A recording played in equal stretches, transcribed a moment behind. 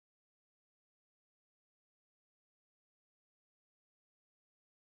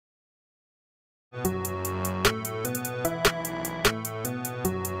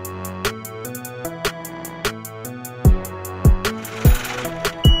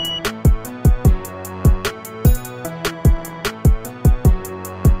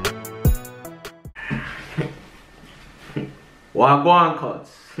Well, go on, cuz.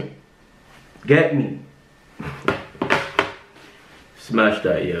 Get me. Smash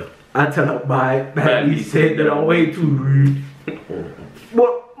that, yeah. I tell her bye. He said that I'm way too rude.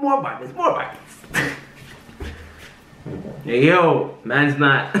 More about this. Hey, yo, man's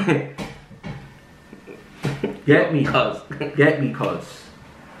not. Get me, cuz. Get me, cuz.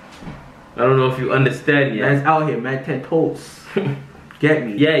 I don't know if you understand yet. Man's out here, man, 10 toes. Get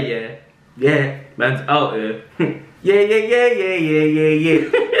me. Yeah. Man's out here. Yeah.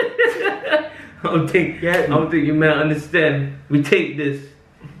 I don't think you man understand. We take this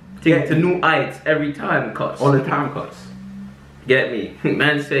to new heights every time, cuz. All the time, cuz. Get me.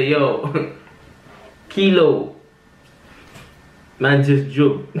 Man say, yo, Kilo. Man just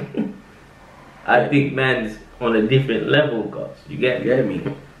Jugg. I think man's on a different level, cuz. You get me?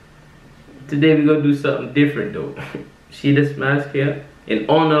 Today we gonna do something different though. See this mask here? In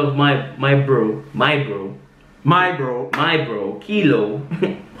honor of my bro, Kilo,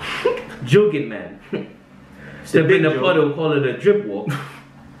 Jugging man. Step in the puddle, call it a drip walk.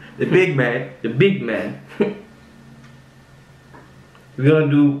 The big man. We're gonna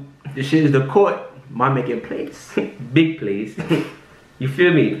do, this shit is the court. My making plays. Big plays. You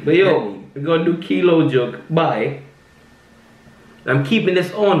feel me? But yo, we're gonna do Kilo Jugg. Bye. I'm keeping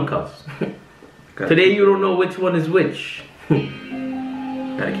this on, cuz. Today you don't know which one is which.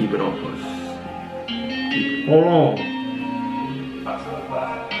 Gotta keep it on, cuz. Hold on.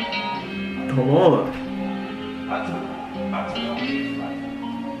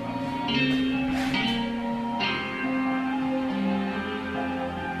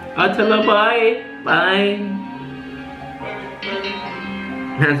 I tell her bye.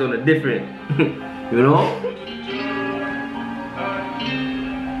 Hands on a different, you know?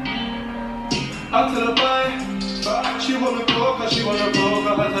 I tell her bye. She wanna go, cause she wanna go,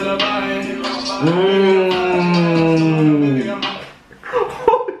 cause I tell her bye.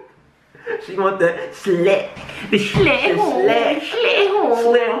 She want the sled. The sled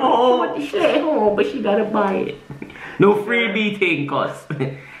home, but she gotta buy it. No freebie thing, cuz.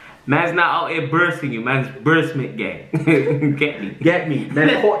 Man's not out here bursting you, man's burstment gang. Get me. Man,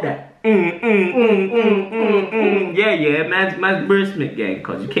 caught that. Yeah, man's burstment gang,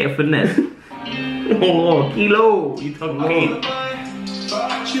 cuz you can't finesse. Oh, Kilo, you talking about?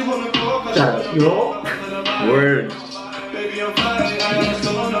 Shut up, you know? Word. Baby, I'm fine, I am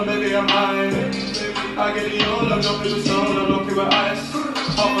still baby, I'm high. I get it all, I'm dropping the soul, I'm looking with ice.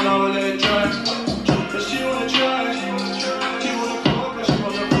 Half an hour, let it dry. But she wanna try. She wanna go, cause she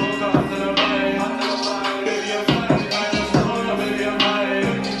wanna go, cause I tell her bye. Baby, I'm fine, I am still baby, I'm high.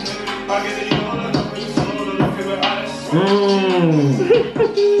 I get it all, I'm dropping the soul, I'm looking with ice.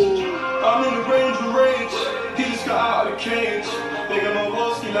 I'm in the range, he just got out of the cage. They got my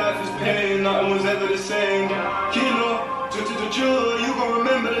Wolski, life is pain, nothing was ever the same. Kilo, you gon'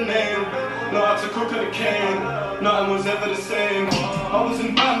 remember the name. No, I took cook of the cane, nothing was ever the same. I was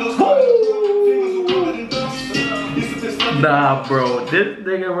in band, those fingers were covered in dust. Used to piss Nah, bro, this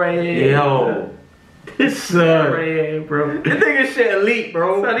nigga right here. Yo. This right here, bro. This nigga shit elite,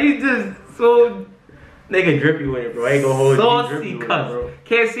 bro. So he's just so nigga drippy with it, bro. I ain't gonna hold saucy, you. cuz.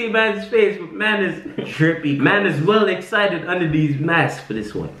 Can't see man's face, but man is drippy. Man is well excited under these masks for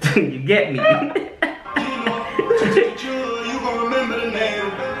this one. You get me? You gon' remember the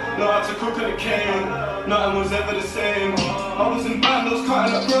name. No, I took cook of the cane, nothing was ever the same. I was in band, those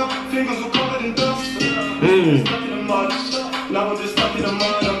cutting up rough, fingers were covered in dust. Stuck in the mud, now I'm just stuck in the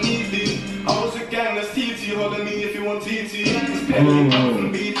mud, I'm neatly. I was a gang, that's TT, holding me if you want TT. It's penny,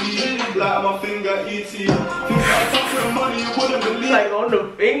 from BT, like my finger, ET. Think I talk for the money, you wouldn't believe. Like on the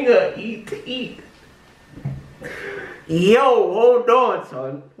finger, eat. Yo, hold on,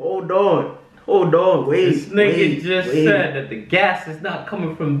 son. Hold on, wait. This nigga just said that the gas is not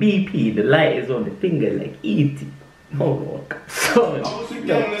coming from BP, the light is on the finger like ET. Hold on. Son. I was a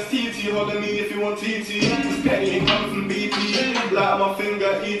gang, that's TT, holding me if you want TT. This penny ain't coming from BP, like my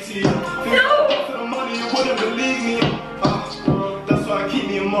finger, ET. Think I talk for the money, you wouldn't believe me. That's why I keep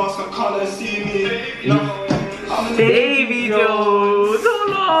me a mask, I can't let her see me. No, I'm in the Davy Jones.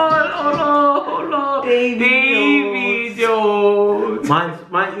 Hold on. Davy Jones.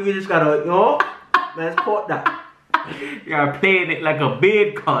 Man, you just gotta, you know, man's caught that. You're playing it like a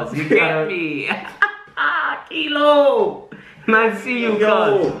bid, cuz. You get me? Kilo. Man, see you, cuz.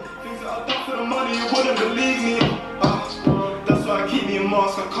 Things that I done for the money, you wouldn't believe me. That's why I keep me a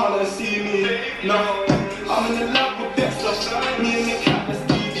mask, I can't let her see me. No, I'm in the lab with Dexter. Me and the cat, that's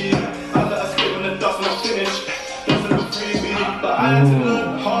DD. I let her skip in the dust when I finish. That's a little freebie. But I had to learn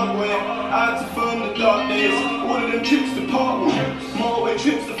the hard way. I had to firm the dark days. All of them trips to part with. More way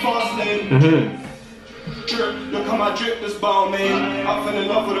trips to fast lane. Look at my drip, this ball made. I fell in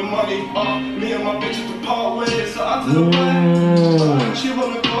love with the money. Me and my bitches to part ways. So I tell her bye. She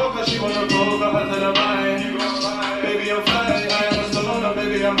wanna go, cause she wanna go, but I tell her bye. Baby, I'm flying, I am a stoner,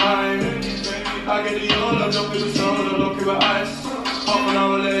 baby, I'm high. I get the yellow, jump in the soda, look in my eyes. Half an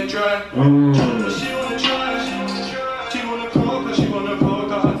hour, let it dry. She wanna try. She wanna go, cause she wanna go,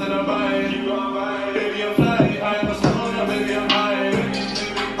 cause I tell her bye. Baby, I'm flying, I am a stoner, baby, I'm high.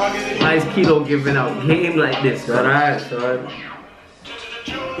 Why is Kilo giving out game like this? Alright, son.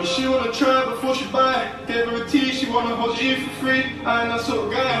 She wanna try before she buy. Gave her a tea, she wanna hold G for free. I ain't that sort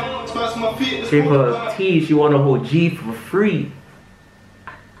of guy. Spice my feet. Give her a tea, she wanna hold G for free.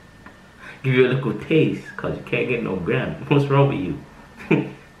 Give you a little taste, cause you can't get no gram. What's wrong with you?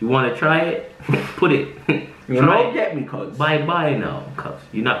 You wanna try it? Put it. You don't get me, cuz. Bye now, cuz.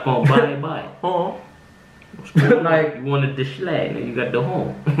 You're not gonna buy. Huh? Like you wanted the schlag, now you got the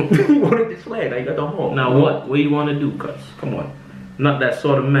home. You wanted the sled, now you got the home. Now what? What you wanna do, cuz? Come on. Not that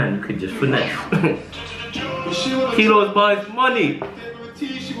sort of man you could just finesse. Kilo's buys money.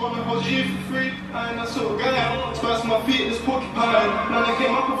 She wanna hold G for free. I ain't that sort of guy. Spice my feet, this porcupine. Now they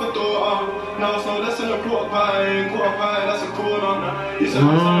came up with a daughter. Now it's no less than a quarter pie. Quarter pie, that's a corner. It's a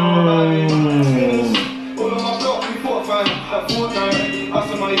all on my block, we fortified. At Fortnite, I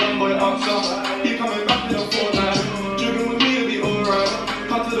saw my young boy outside. He coming back in a fortnight. Jugging with me, it'll be alright.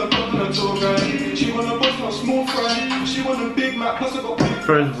 Cut to the block on a tour guide. She wanna bust no small fry. She want a Big Mac, plus I got big.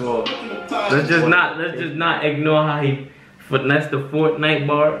 First of all, let's just not ignore how he finessed the Fortnite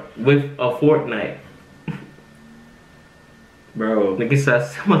bar with a Fortnite. Bro. Nigga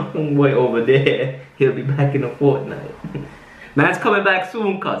says my homeboy over there, he'll be back in a Fortnite. Man's coming back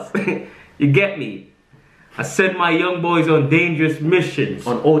soon, cuz. You get me? I send my young boys on dangerous missions.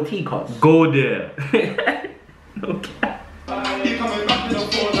 On OT, cuz. Go there. Okay. He coming back in a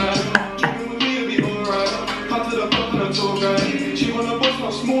fortnight. Jugging with me, it'll be alright. Cut to the block on a tour guide. She wanna bust no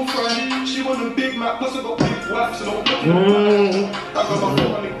small fry. She want a Big Mac, plus I got big wax, so don't look I got my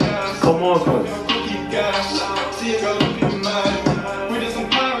foot on the gas. Come on, cuz. Cookie gas. See a girl looking mad. We did some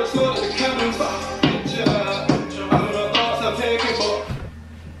pirates, load at the cabins. Picture. I'm gonna ask, I'll take it, but.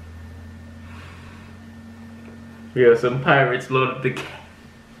 Yeah, some pirates loaded the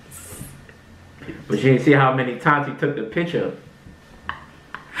But you didn't see how many times he took the picture.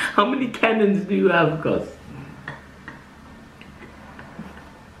 How many cannons do you have, cuz?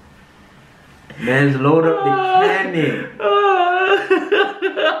 Man's load up the cannon.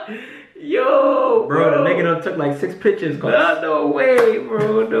 Yo, Bro, the nigga done took like 6 pictures, cuz. No way,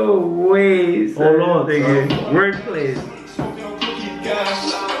 bro. No way. Hold on, nigga. son. Wordplay. Smoking on cookie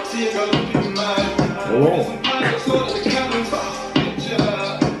gas. See a girl looking mad. Hold on. Pirates, load at the cabins. Picture.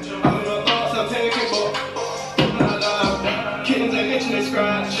 I'm gonna ask, I'll take it, but. Kittens ain't itching, they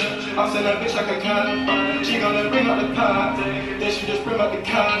scratch. I send that bitch like a cat. She gonna bring out the pack. Then she just bring out the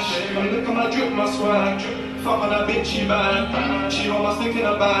cash. And look at my drip, my swag. Fuck on that bitch, she bad. She want my stick in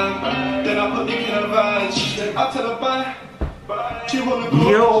her bag. Then I put dick in her van. I tell her bye. She wanna go.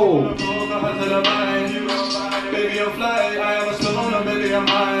 Yo. She wanna go, I tell her bye. Baby, I'm fly. I am a stoner, baby, I'm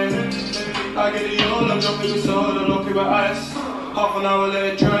high. I get the yellow, jump in the soda, look in my eyes. Half an hour, let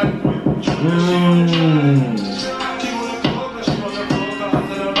it dry.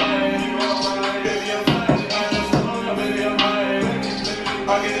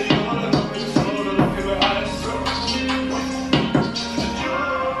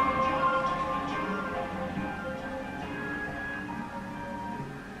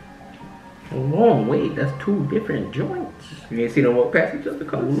 Hold on, wait, that's 2 different joints. You ain't see them walk past each other,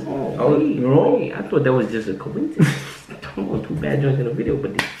 cuz. Oh, wait, I thought that was just a coincidence. Oh, 2 bad joints in the video,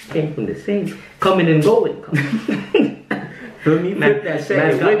 but they came from the same. Coming and going, cuz. Feel me? Flip that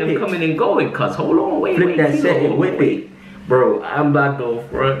set and whip it. Coming and going, cuz. Hold on, wait, Flip that set and whip it. Bro, I'm about to go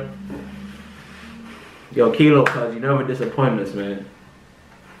front. Yo, Kilo, cuz, you never disappoint us, man.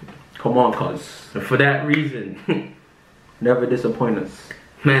 Come on, cuz. And for that reason, Never disappoint us.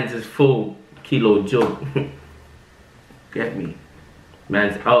 man's is full Kilo Jugg. Get me.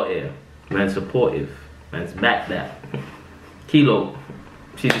 Man's out here. Man's supportive. Man's back that. Kilo,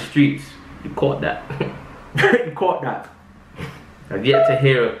 see the streets. You caught that. You caught that. I've yet to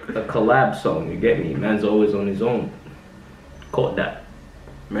hear a collab song, you get me? Man's always on his own. Caught that.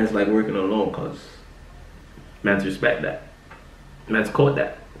 Man's like working alone, cuz. Man's respect that. Man's caught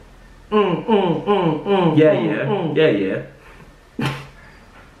that. Yeah.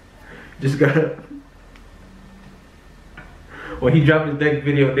 Just gotta. When he dropped his next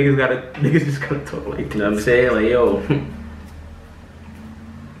video, niggas just gotta talk like this. You know what I'm saying? Like, yo.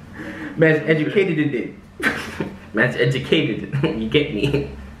 Man's educated in it. Man's educated. You get me?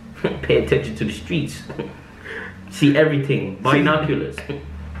 Pay attention to the streets. See everything. Binoculars.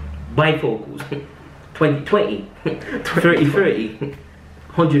 Bifocals. 20/20. 30/30.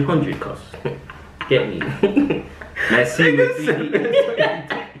 100/100 cuz. Get me. Man, see with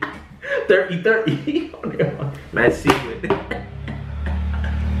 30/30. Man, see with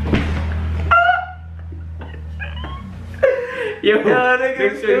Yo, make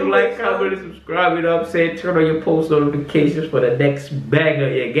sure you like, comment, and subscribe. You know what I'm saying? Turn on your post notifications for the next banger.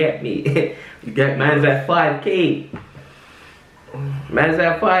 You get me? You get man's at 5K. Man's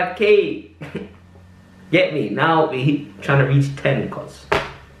at 5K. Get me? Now we trying to reach 10 cuz.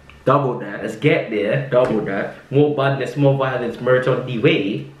 Double that. Let's get there. Double that. More badness, more violence, merch on the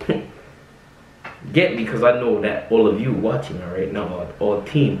way. Get me? Because I know that all of you watching right now, our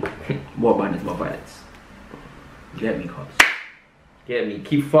team. More badness, more violence. Get me, cuz. Get me?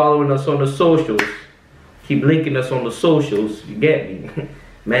 Keep following us on the socials. Keep linking us on the socials. You get me?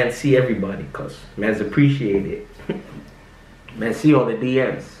 Man, see everybody, cuz. Man's appreciate it. Man, see all the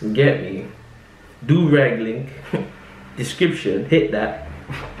DMs. You get me? Do rag link. Description. Hit that.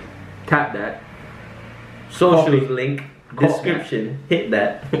 Tap that. Socials link. Description. Hit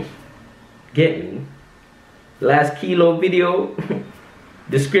that. Get me? Last kilo video.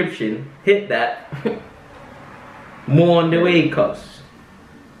 Description. Hit that. More on the way, cuz.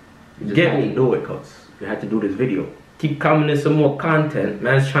 You Get had me? to do it, cuz. You had to do this video. Keep coming in some more content.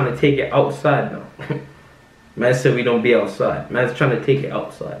 Man's trying to take it outside now. Man said we don't be outside. Man's trying to take it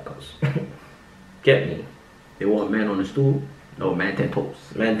outside, cuz. Get me? They want man on the stool. No, man 10 toes.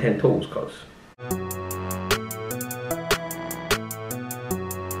 Man 10 toes, cuz.